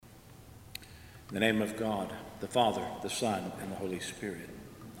In the name of God, the Father, the Son, and the Holy Spirit.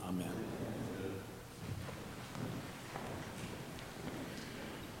 Amen.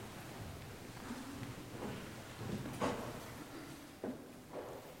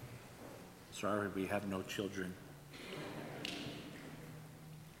 Sorry, we have no children.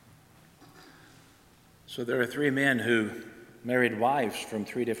 So there are three men who married wives from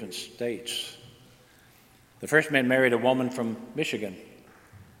three different states. The first man married a woman from Michigan,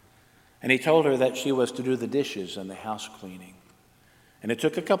 and he told her that she was to do the dishes and the house cleaning. And it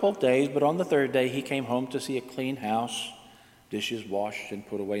took a couple of days, but on the third day he came home to see a clean house, dishes washed and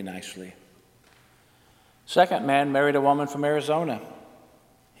put away nicely. Second man married a woman from Arizona.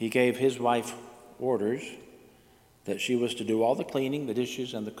 He gave his wife orders that she was to do all the cleaning, the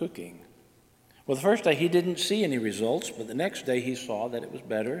dishes, and the cooking. Well, the first day he didn't see any results, but the next day he saw that it was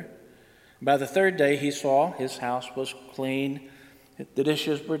better. By the third day he saw his house was clean, the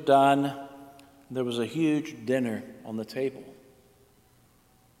dishes were done, there was a huge dinner on the table.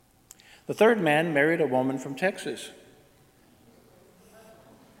 The third man married a woman from Texas.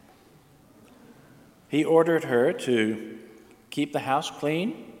 He ordered her to keep the house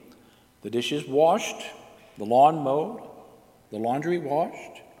clean, the dishes washed, the lawn mowed, the laundry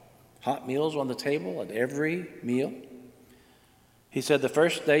washed, hot meals on the table at every meal. He said the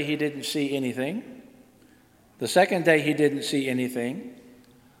first day he didn't see anything. The second day he didn't see anything.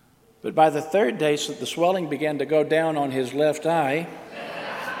 But by the third day, the swelling began to go down on his left eye,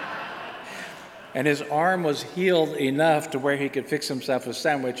 and his arm was healed enough to where he could fix himself a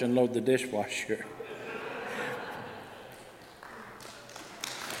sandwich and load the dishwasher.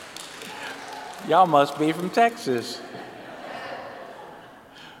 Y'all must be from Texas.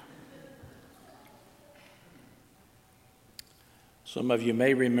 Some of you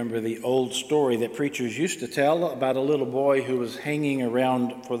may remember the old story that preachers used to tell about a little boy who was hanging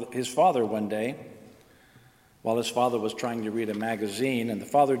around for his father one day while his father was trying to read a magazine, and the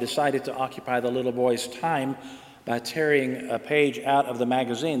father decided to occupy the little boy's time by tearing a page out of the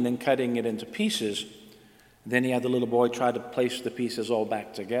magazine, then cutting it into pieces. Then he had the little boy try to place the pieces all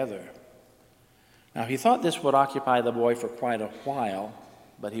back together. Now, he thought this would occupy the boy for quite a while,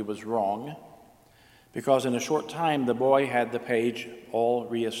 but he was wrong, because in a short time the boy had the page all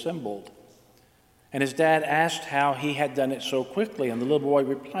reassembled. And his dad asked how he had done it so quickly, and the little boy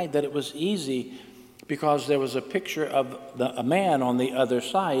replied that it was easy because there was a picture of a man on the other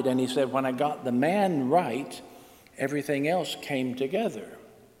side, and he said, when I got the man right, everything else came together.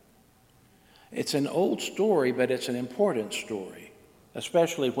 It's an old story, but it's an important story,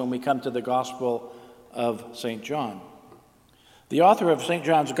 especially when we come to the Gospel of St. John. The author of St.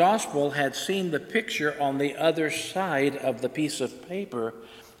 John's Gospel had seen the picture on the other side of the piece of paper,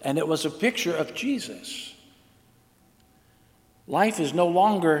 and it was a picture of Jesus. Life is no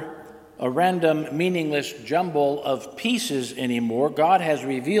longer a random, meaningless jumble of pieces anymore. God has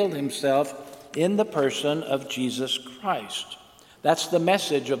revealed himself in the person of Jesus Christ. That's the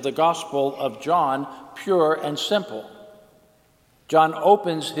message of the Gospel of John, pure and simple. John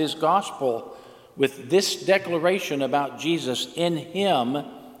opens his Gospel with this declaration about Jesus. In him,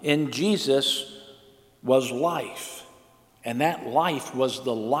 in Jesus, was life, and that life was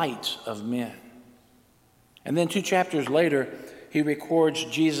the light of men. And then 2 chapters later, he records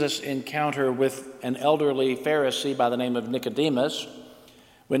Jesus' encounter with an elderly Pharisee by the name of Nicodemus.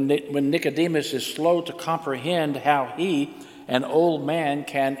 When Nicodemus is slow to comprehend how he, an old man,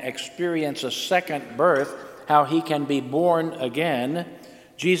 can experience a second birth, how he can be born again,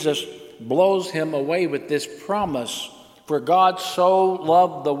 Jesus blows him away with this promise. For God so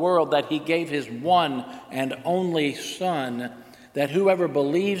loved the world that he gave his one and only Son, that whoever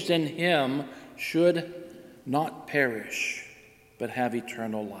believes in him should not perish, but have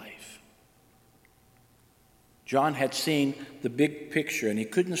eternal life. John had seen the big picture, and he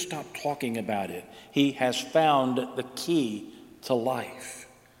couldn't stop talking about it. He has found the key to life.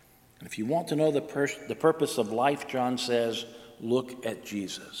 And if you want to know the purpose of life, John says, look at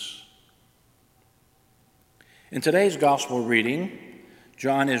Jesus. In today's gospel reading,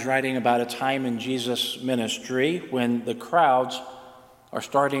 John is writing about a time in Jesus' ministry when the crowds are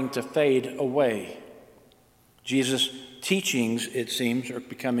starting to fade away. Jesus' teachings, it seems, are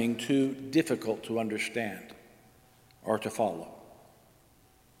becoming too difficult to understand or to follow.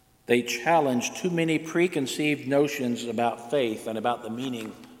 They challenge too many preconceived notions about faith and about the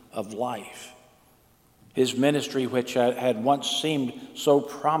meaning of life. His ministry, which had once seemed so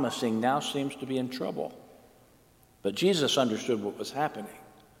promising, now seems to be in trouble. But Jesus understood what was happening.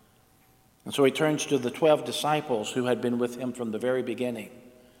 And so he turns to the 12 disciples who had been with him from the very beginning.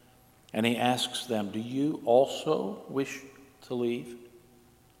 And he asks them, do you also wish to leave?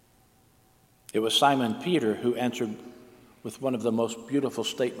 It was Simon Peter who answered with one of the most beautiful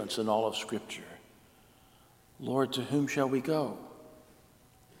statements in all of Scripture. Lord, to whom shall we go?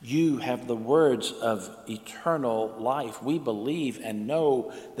 You have the words of eternal life. We believe and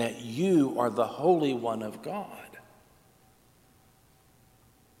know that you are the Holy One of God.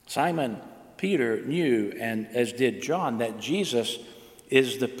 Simon Peter knew, and as did John, that Jesus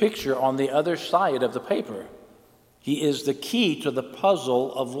is the picture on the other side of the paper. He is the key to the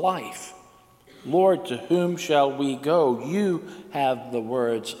puzzle of life. Lord, to whom shall we go? You have the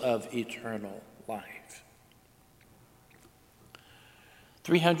words of eternal life.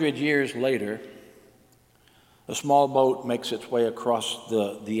 300 years later, a small boat makes its way across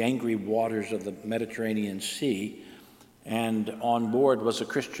the angry waters of the Mediterranean Sea, and on board was a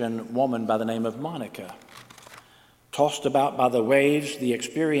Christian woman by the name of Monica. Tossed about by the waves, the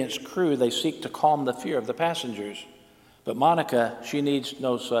experienced crew, they seek to calm the fear of the passengers. But Monica, she needs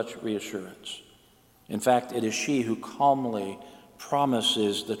no such reassurance. In fact, it is she who calmly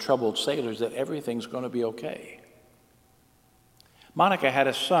promises the troubled sailors that everything's going to be okay. Monica had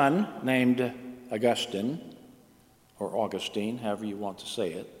a son named Augustine, or Augustine, however you want to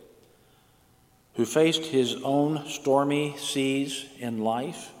say it, who faced his own stormy seas in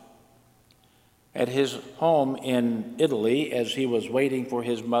life. At his home in Italy, as he was waiting for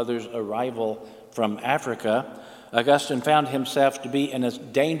his mother's arrival from Africa, Augustine found himself to be in a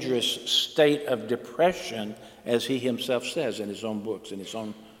dangerous state of depression, as he himself says in his own books, in his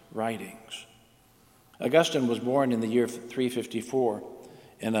own writings. Augustine was born in the year 354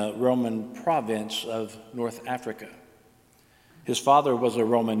 in a Roman province of North Africa. His father was a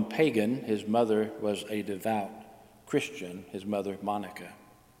Roman pagan. His mother was a devout Christian, his mother Monica.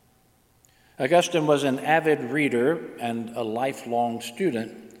 Augustine was an avid reader and a lifelong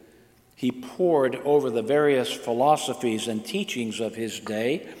student. He pored over the various philosophies and teachings of his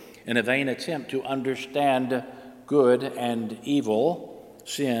day in a vain attempt to understand good and evil,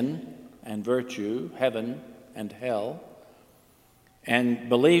 sin and virtue, heaven and hell. And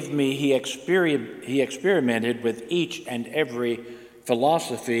believe me, he experimented with each and every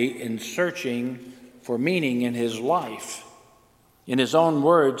philosophy in searching for meaning in his life. In his own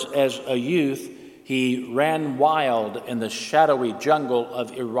words, as a youth, he ran wild in the shadowy jungle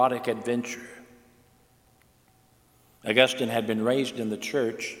of erotic adventure. Augustine had been raised in the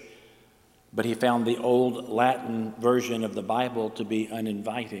church, but he found the old Latin version of the Bible to be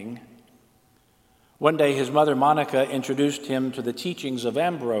uninviting. One day, his mother Monica introduced him to the teachings of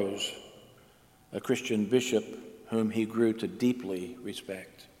Ambrose, a Christian bishop whom he grew to deeply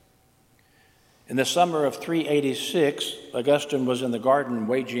respect. In the summer of 386, Augustine was in the garden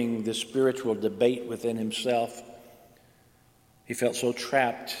waging this spiritual debate within himself. He felt so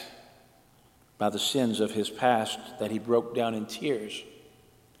trapped by the sins of his past that he broke down in tears.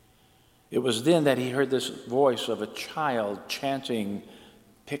 It was then that he heard this voice of a child chanting,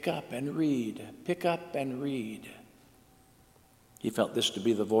 "Pick up and read, pick up and read." He felt this to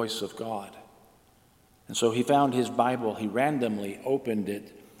be the voice of God. And so he found his Bible, he randomly opened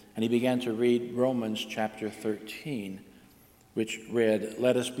it, and he began to read Romans chapter 13, which read,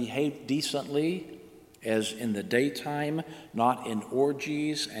 "Let us behave decently as in the daytime, not in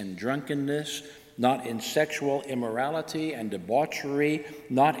orgies and drunkenness, not in sexual immorality and debauchery,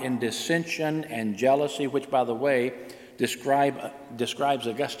 not in dissension and jealousy," which, by the way, describes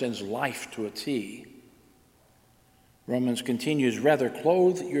Augustine's life to a T. Romans continues, "Rather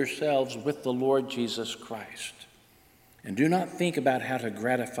clothe yourselves with the Lord Jesus Christ, and do not think about how to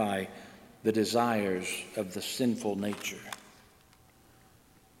gratify the desires of the sinful nature."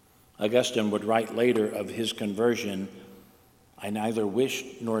 Augustine would write later of his conversion, "I neither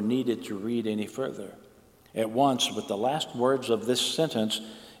wished nor needed to read any further. At once, with the last words of this sentence,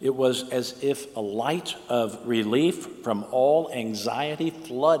 it was as if a light of relief from all anxiety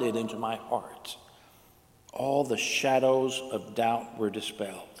flooded into my heart. All the shadows of doubt were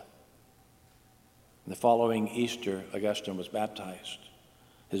dispelled." The following Easter, Augustine was baptized.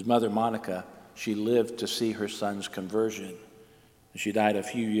 His mother, Monica, she lived to see her son's conversion. She died a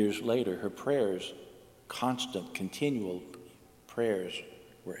few years later. Her prayers, constant, continual prayers,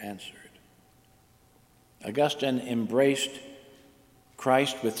 were answered. Augustine embraced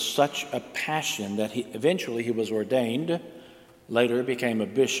Christ with such a passion that eventually he was ordained, later became a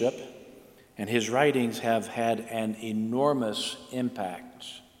bishop, and his writings have had an enormous impact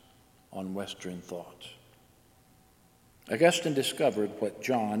on Western thought. Augustine discovered what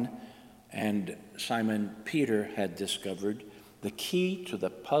John and Simon Peter had discovered: the key to the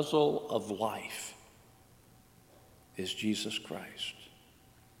puzzle of life is Jesus Christ.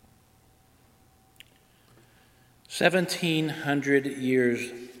 1,700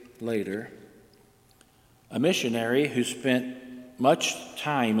 years later, a missionary who spent much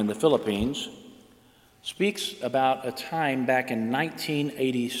time in the Philippines, speaks about a time back in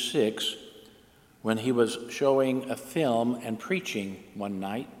 1986 when he was showing a film and preaching one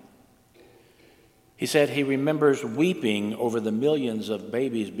night. He said he remembers weeping over the millions of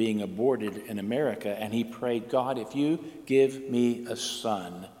babies being aborted in America, and he prayed, God, if you give me a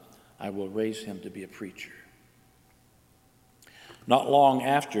son, I will raise him to be a preacher. Not long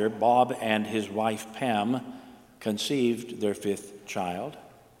after, Bob and his wife Pam conceived their fifth child.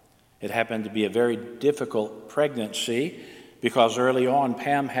 It happened to be a very difficult pregnancy because early on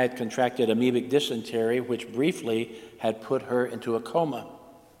Pam had contracted amoebic dysentery, which briefly had put her into a coma.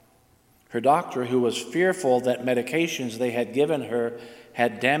 Her doctor, who was fearful that medications they had given her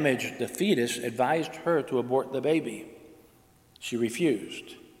had damaged the fetus, advised her to abort the baby. She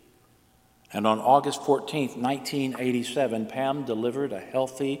refused. And on August 14th, 1987, Pam delivered a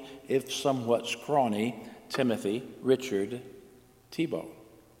healthy, if somewhat scrawny, Timothy Richard Tebow.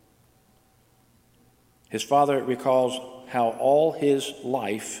 His father recalls how all his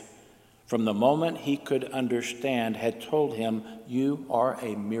life, from the moment he could understand, had told him, you are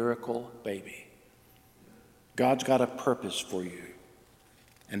a miracle baby. God's got a purpose for you.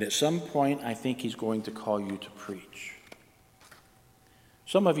 And at some point, I think he's going to call you to preach.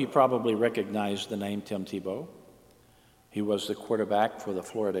 Some of you probably recognize the name Tim Tebow. He was the quarterback for the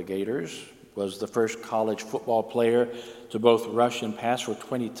Florida Gators, was the first college football player to both rush and pass for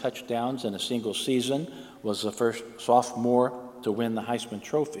 20 touchdowns in a single season, was the first sophomore to win the Heisman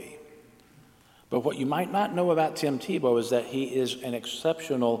Trophy. But what you might not know about Tim Tebow is that he is an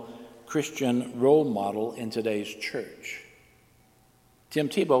exceptional Christian role model in today's church. Tim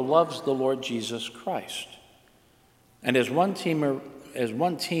Tebow loves the Lord Jesus Christ. And as one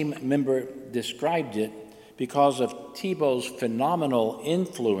team member described it, because of Tebow's phenomenal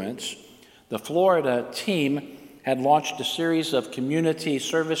influence, the Florida team had launched a series of community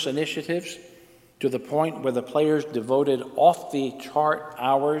service initiatives to the point where the players devoted off-the-chart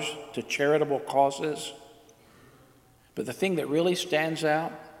hours to charitable causes. But the thing that really stands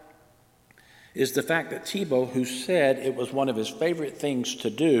out is the fact that Tebow, who said it was one of his favorite things to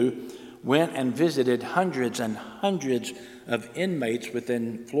do, went and visited hundreds and hundreds of inmates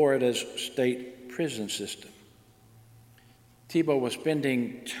within Florida's state prison system. Tebow was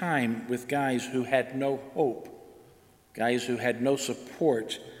spending time with guys who had no hope, guys who had no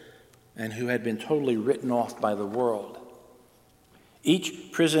support, and who had been totally written off by the world.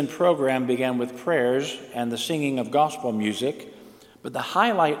 Each prison program began with prayers and the singing of gospel music, but the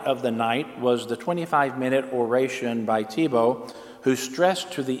highlight of the night was the 25-minute oration by Tebow, who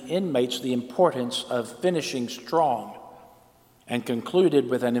stressed to the inmates the importance of finishing strong and concluded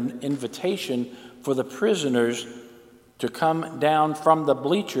with an invitation for the prisoners to come down from the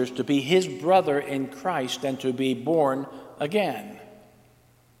bleachers to be his brother in Christ and to be born again.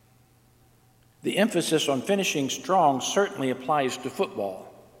 The emphasis on finishing strong certainly applies to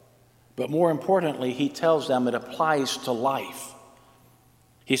football, but more importantly, he tells them it applies to life.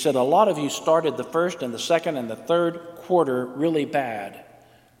 He said, a lot of you started the first and the second and the third quarter really bad.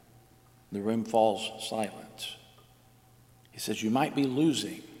 The room falls silent. He says, you might be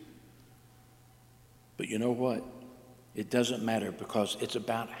losing, but you know what? It doesn't matter because it's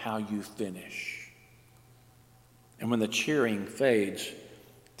about how you finish. And when the cheering fades,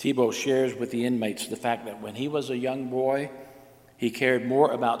 Tebow shares with the inmates the fact that when he was a young boy, he cared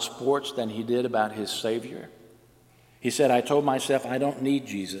more about sports than he did about his Savior. He said, I told myself I don't need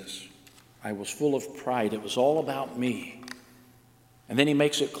Jesus. I was full of pride. It was all about me. And then he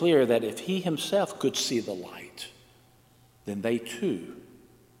makes it clear that if he himself could see the light, then they too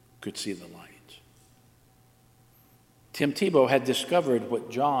could see the light. Tim Tebow had discovered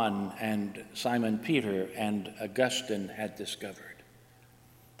what John and Simon Peter and Augustine had discovered.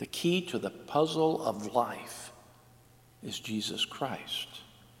 The key to the puzzle of life is Jesus Christ.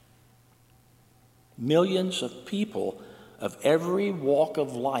 Millions of people of every walk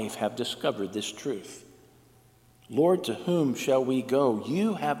of life have discovered this truth. Lord, to whom shall we go?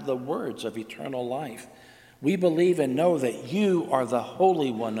 You have the words of eternal life. We believe and know that you are the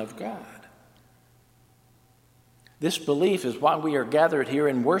Holy One of God. This belief is why we are gathered here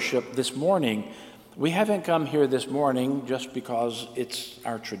in worship this morning. We haven't come here this morning just because it's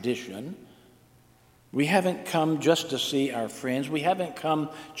our tradition. We haven't come just to see our friends. We haven't come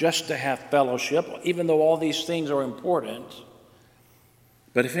just to have fellowship, even though all these things are important.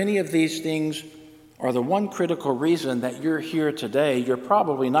 But if any of these things are the one critical reason that you're here today, you're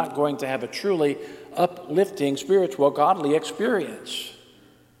probably not going to have a truly uplifting, spiritual, godly experience.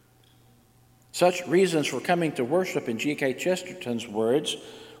 Such reasons for coming to worship, in G.K. Chesterton's words,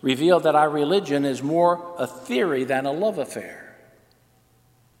 reveal that our religion is more a theory than a love affair.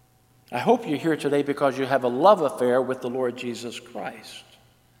 I hope you're here today because you have a love affair with the Lord Jesus Christ.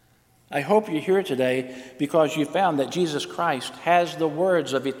 I hope you're here today because you found that Jesus Christ has the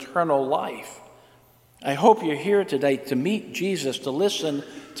words of eternal life. I hope you're here today to meet Jesus, to listen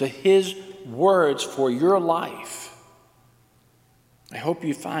to his words for your life. I hope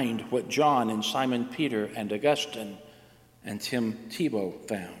you find what John and Simon Peter and Augustine and Tim Tebow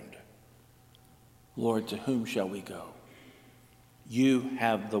found. Lord, to whom shall we go? You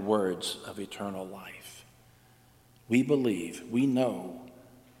have the words of eternal life. We believe, we know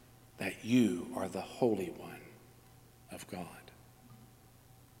that you are the Holy One of God.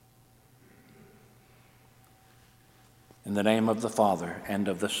 In the name of the Father, and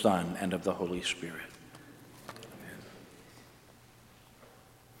of the Son, and of the Holy Spirit.